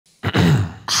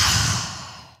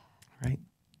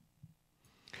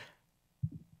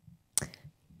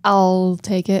I'll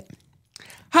take it.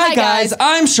 Hi guys,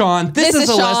 I'm Sean. This is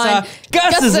Alyssa.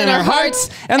 Gus is in our hearts.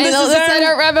 And this is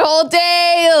our Rabbit Hole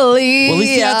Daily. Well, at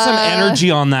least you had some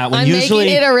energy on that one. I'm usually,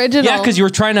 making it original. Yeah, because you were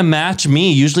trying to match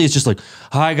me. Usually it's just like,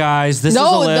 hi guys, this is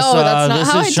Alyssa. No, that's not this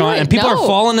how is I Sean. do it. And people No. are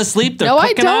falling asleep. They're No, I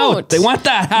clicking don't. out. They want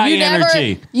that high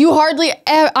energy.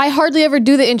 I hardly ever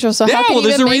do the intro, so how can you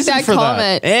even make that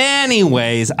comment?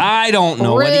 Anyways, I don't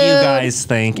know. What do you guys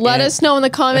think? Let us know in the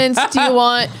comments. Do you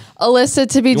want Alyssa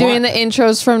to be doing the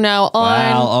intros from now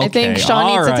on? Well, okay. I think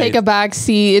Sean needs to take a back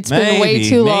seat. It's been way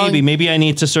too long. Maybe I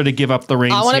need to sort of give up the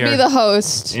reins. I want to be the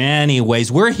host.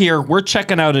 Anyways, we're here. We're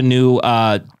checking out a new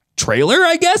trailer,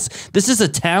 I guess. This is a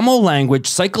Tamil language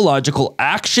psychological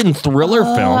action thriller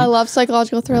film. I love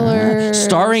psychological thrillers.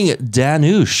 Starring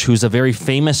Dhanush, who's a very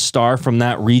famous star from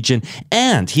that region.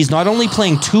 And he's not only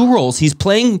playing two roles, he's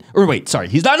not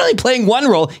only playing one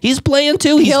role, he's playing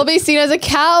two. He'll be seen as a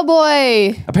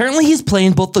cowboy. Apparently he's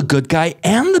playing both the good guy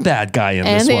and the bad guy in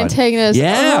this one. And the antagonist.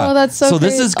 Yeah. Oh, that's so So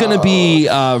this crazy. is going to be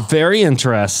very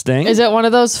interesting. Is it one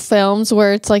of those films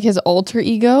where it's like his alter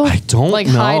ego? I don't know. Like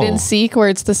hide and seek, where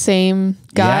it's the same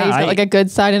guy. Yeah, He's got like a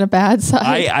good side and a bad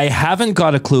side. I haven't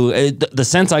got a clue. The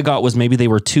sense I got was maybe they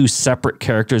were two separate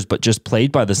characters, but just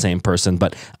played by the same person.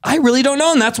 But I really don't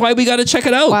know, and that's why we got to check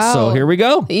it out. Wow. So here we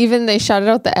go. Even they shouted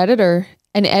out the editor.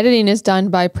 And editing is done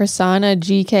by Prasanna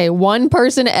GK. One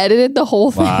person edited the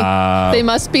whole thing. Wow. They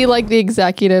must be like the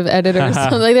executive editors.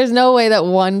 Like, there's no way that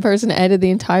one person edited the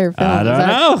entire film. I don't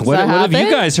know. What have you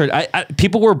guys heard?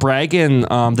 People were bragging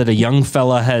that a young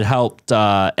fella had helped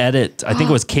edit, I think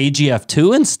it was KGF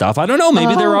 2 and stuff. I don't know.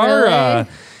 Maybe there are,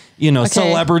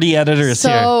 celebrity editors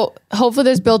here. So hopefully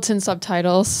there's built-in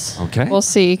subtitles. Okay. We'll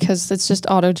see, because it's just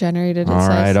auto-generated. All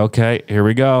right. Okay. Here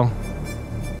we go.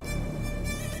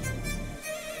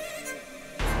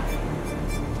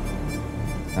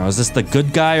 Now, is this the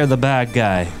good guy or the bad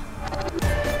guy?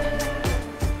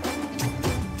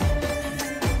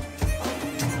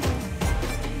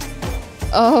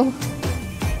 Oh.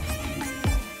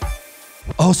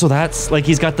 Oh, so that's like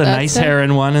he's got the nice hair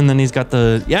in one, and then he's got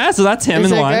the so that's him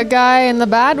in one. The good guy and the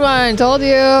bad one. Told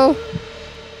you.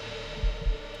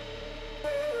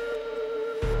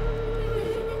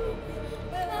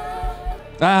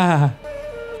 Ah.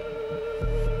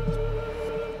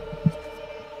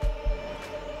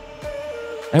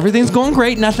 Everything's going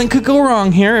great. Nothing could go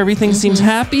wrong here. Everything seems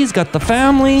happy. He's got the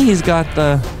family. He's got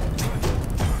the...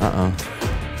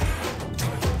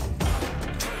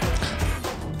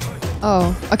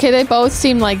 Oh, okay. They both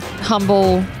seem like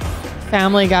humble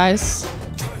family guys.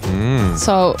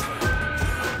 So,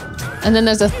 and then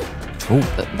there's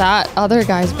that other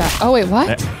guy's back. Oh, wait,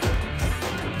 what?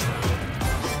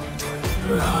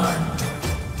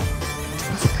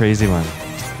 It's a crazy one.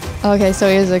 Okay, so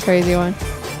he is a crazy one.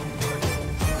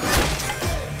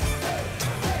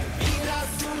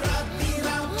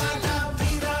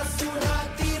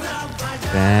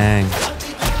 Dang.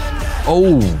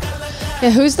 Oh.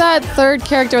 Yeah, who's that third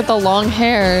character with the long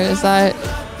hair? Is that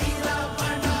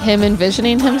him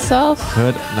envisioning himself?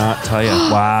 Could not tell you.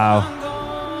 Wow.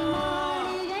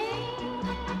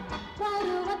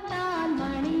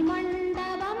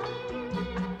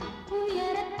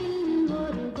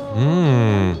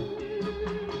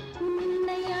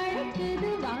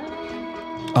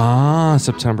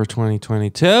 September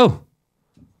 2022.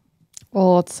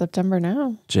 Well, it's September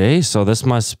now. Jay, so this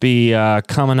must be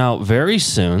coming out very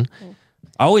soon.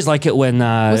 I always like it when...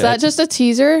 was that just a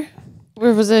teaser?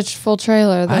 Or was it a full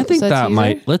trailer? I think that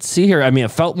might... Let's see here. I mean,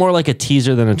 it felt more like a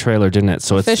teaser than a trailer, didn't it?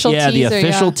 So the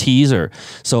official teaser.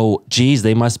 So, geez,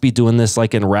 they must be doing this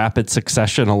like in rapid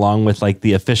succession along with like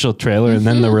the official trailer and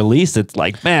then the release. It's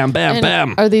like bam, bam,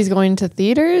 bam. Are these going to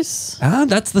theaters?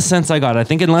 That's the sense I got. I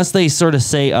think unless they sort of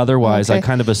say otherwise, I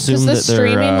kind of assume that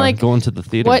they're going to the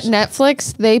theaters. What,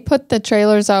 Netflix? They put the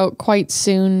trailers out quite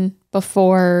soon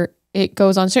before it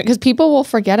goes on stream, because people will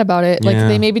forget about it. Like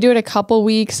they maybe do it a couple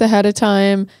weeks ahead of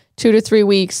time, 2 to 3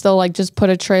 weeks. They'll like just put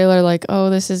a trailer like, oh,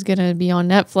 this is going to be on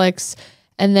Netflix.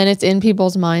 And then it's in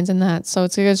people's minds and that. So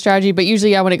it's a good strategy. But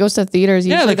usually, when it goes to theaters,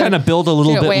 they kind of build a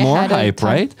little bit more hype,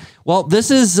 right? Well,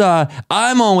 this is,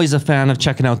 I'm always a fan of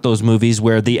checking out those movies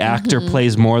where the actor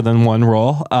plays more than one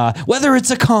role. Whether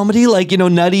it's a comedy like,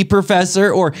 Nutty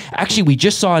Professor, or actually we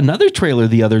just saw another trailer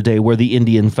the other day where the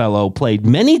Indian fellow played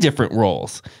many different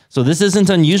roles. So this isn't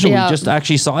unusual. Yeah. We just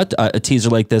actually saw a teaser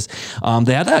like this.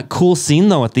 They had that cool scene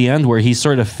though at the end where he's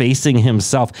sort of facing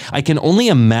himself. I can only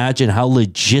imagine how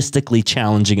logistically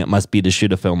challenging it must be to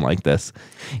shoot a film like this.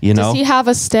 Does he have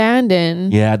a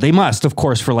stand-in? Yeah, they must, of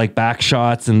course, for like back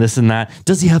shots and this and that.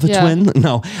 Does he have a twin?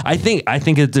 No, I think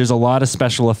there's a lot of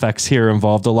special effects here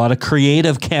involved, a lot of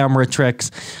creative camera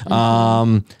tricks.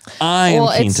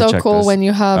 It's so cool when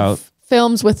you have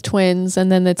films with twins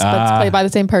and then it's played by the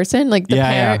same person, like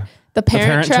the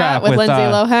Parent Trap with Lindsay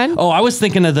Lohan. Oh, I was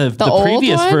thinking of the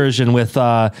previous version with,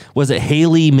 was it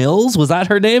Haley Mills? Was that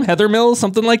her name? Heather Mills?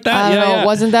 Something like that? I don't know.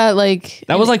 Wasn't that like...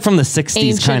 That was like from the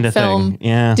 60s kind of thing.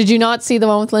 Yeah. Did you not see the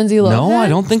one with Lindsay Lohan? No, I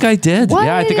don't think I did. What?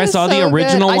 Yeah, I think I saw the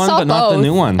original one, but not the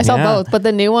new one. I saw both, but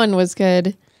the new one was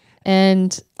good.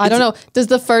 And I don't know. Does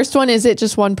the first one, is it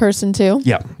just one person too?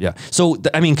 Yeah, yeah. So,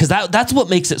 I mean, because that's what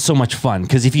makes it so much fun.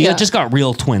 Because if you just got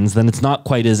real twins, then it's not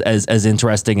quite as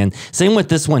interesting. And same with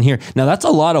this one here. Now, that's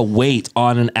a lot of weight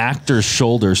on an actor's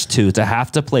shoulders, too, to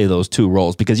have to play those two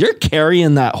roles. Because you're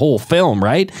carrying that whole film,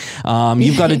 right?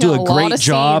 You've got to do a great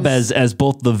job as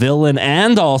both the villain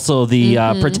and also the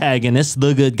protagonist,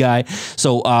 the good guy.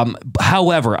 So,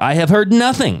 however, I have heard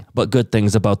nothing but good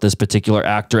things about this particular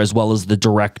actor, as well as the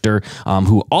director,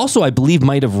 who also, I believe,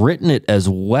 might have written it as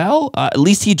well. At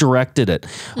least he directed it.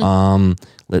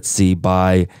 Let's see,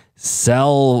 by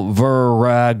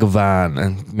Selvaraghavan.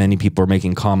 And many people are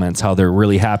making comments how they're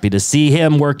really happy to see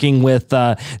him working with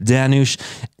Dhanush.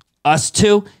 Us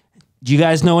too. Do you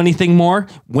guys know anything more?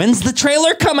 When's the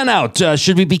trailer coming out?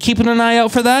 Should we be keeping an eye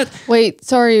out for that? Wait,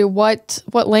 sorry. What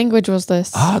language was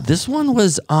this? This one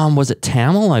was it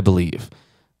Tamil, I believe.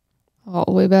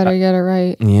 Oh, we better get it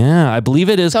right. Yeah, I believe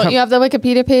it is. Don't you have the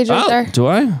Wikipedia page right there? Do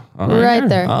I? Right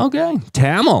there. Okay.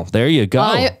 Tamil. There you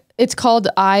go. It's called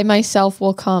I Myself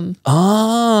Will Come.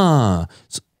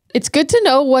 It's good to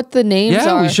know what the names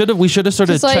are. Yeah, we should have sort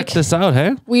of checked this out,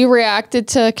 hey? We reacted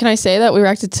to, can I say that? We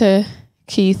reacted to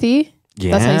Keithy.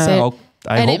 Yeah. That's how you say it.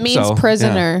 And it means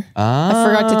prisoner. Yeah. I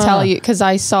forgot to tell you because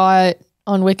I saw it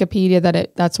on Wikipedia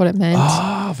that's what it meant.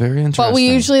 Very interesting. But we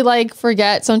usually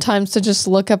forget sometimes to just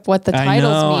look up what the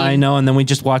titles mean. I know, and then we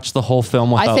just watch the whole film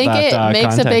without that I think it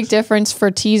makes context. a big difference for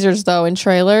teasers though and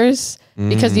trailers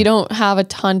because you don't have a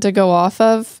ton to go off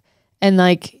of, and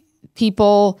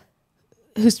people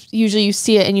who usually you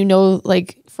see it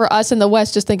and for us in the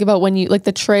West, just think about when you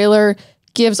the trailer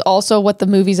gives also what the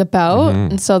movie's about,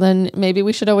 and so then maybe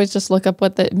we should always just look up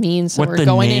what that means, so we're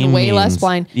going in way less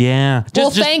blind. Yeah.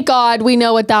 Thank God we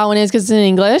know what that one is because it's in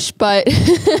English, but...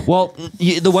 Well,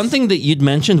 the one thing that you'd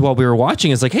mentioned while we were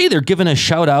watching is hey, they're giving a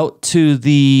shout out to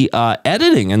the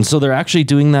editing, and so they're actually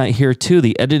doing that here too.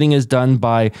 The editing is done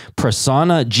by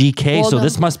Prasanna GK, so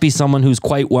this must be someone who's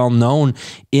quite well known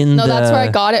in No, that's where I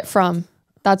got it from.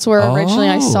 That's where originally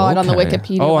I saw it on the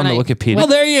Wikipedia. Oh, on the Wikipedia. Well,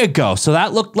 there you go. So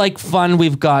that looked like fun.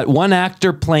 We've got one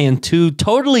actor playing two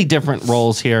totally different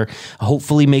roles here,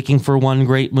 hopefully making for one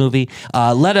great movie.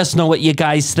 Let us know what you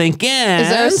guys think. And is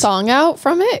there a song out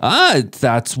from it?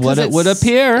 That's what it would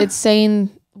appear. It's saying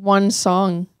one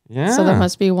song. Yeah. So there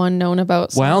must be one known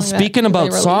about song. Well, speaking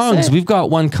about songs, we've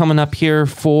got one coming up here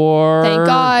for... Thank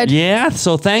God. Yeah,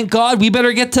 so thank God. We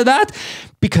better get to that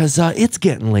because it's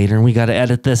getting later and we got to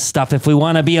edit this stuff if we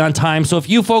want to be on time. So if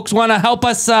you folks want to help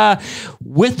us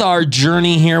with our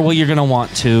journey here, well, you're going to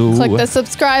want to... Click the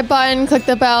subscribe button, click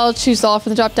the bell, choose all from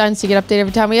the drop down so you get updated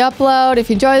every time we upload. If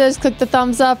you enjoy this, click the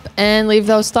thumbs up and leave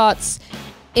those thoughts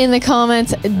in the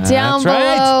comments down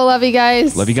below. Love you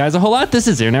guys. Love you guys a whole lot. This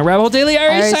is Internet Rabbit Hole Daily.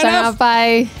 Sign off.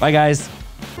 Bye. Bye, guys.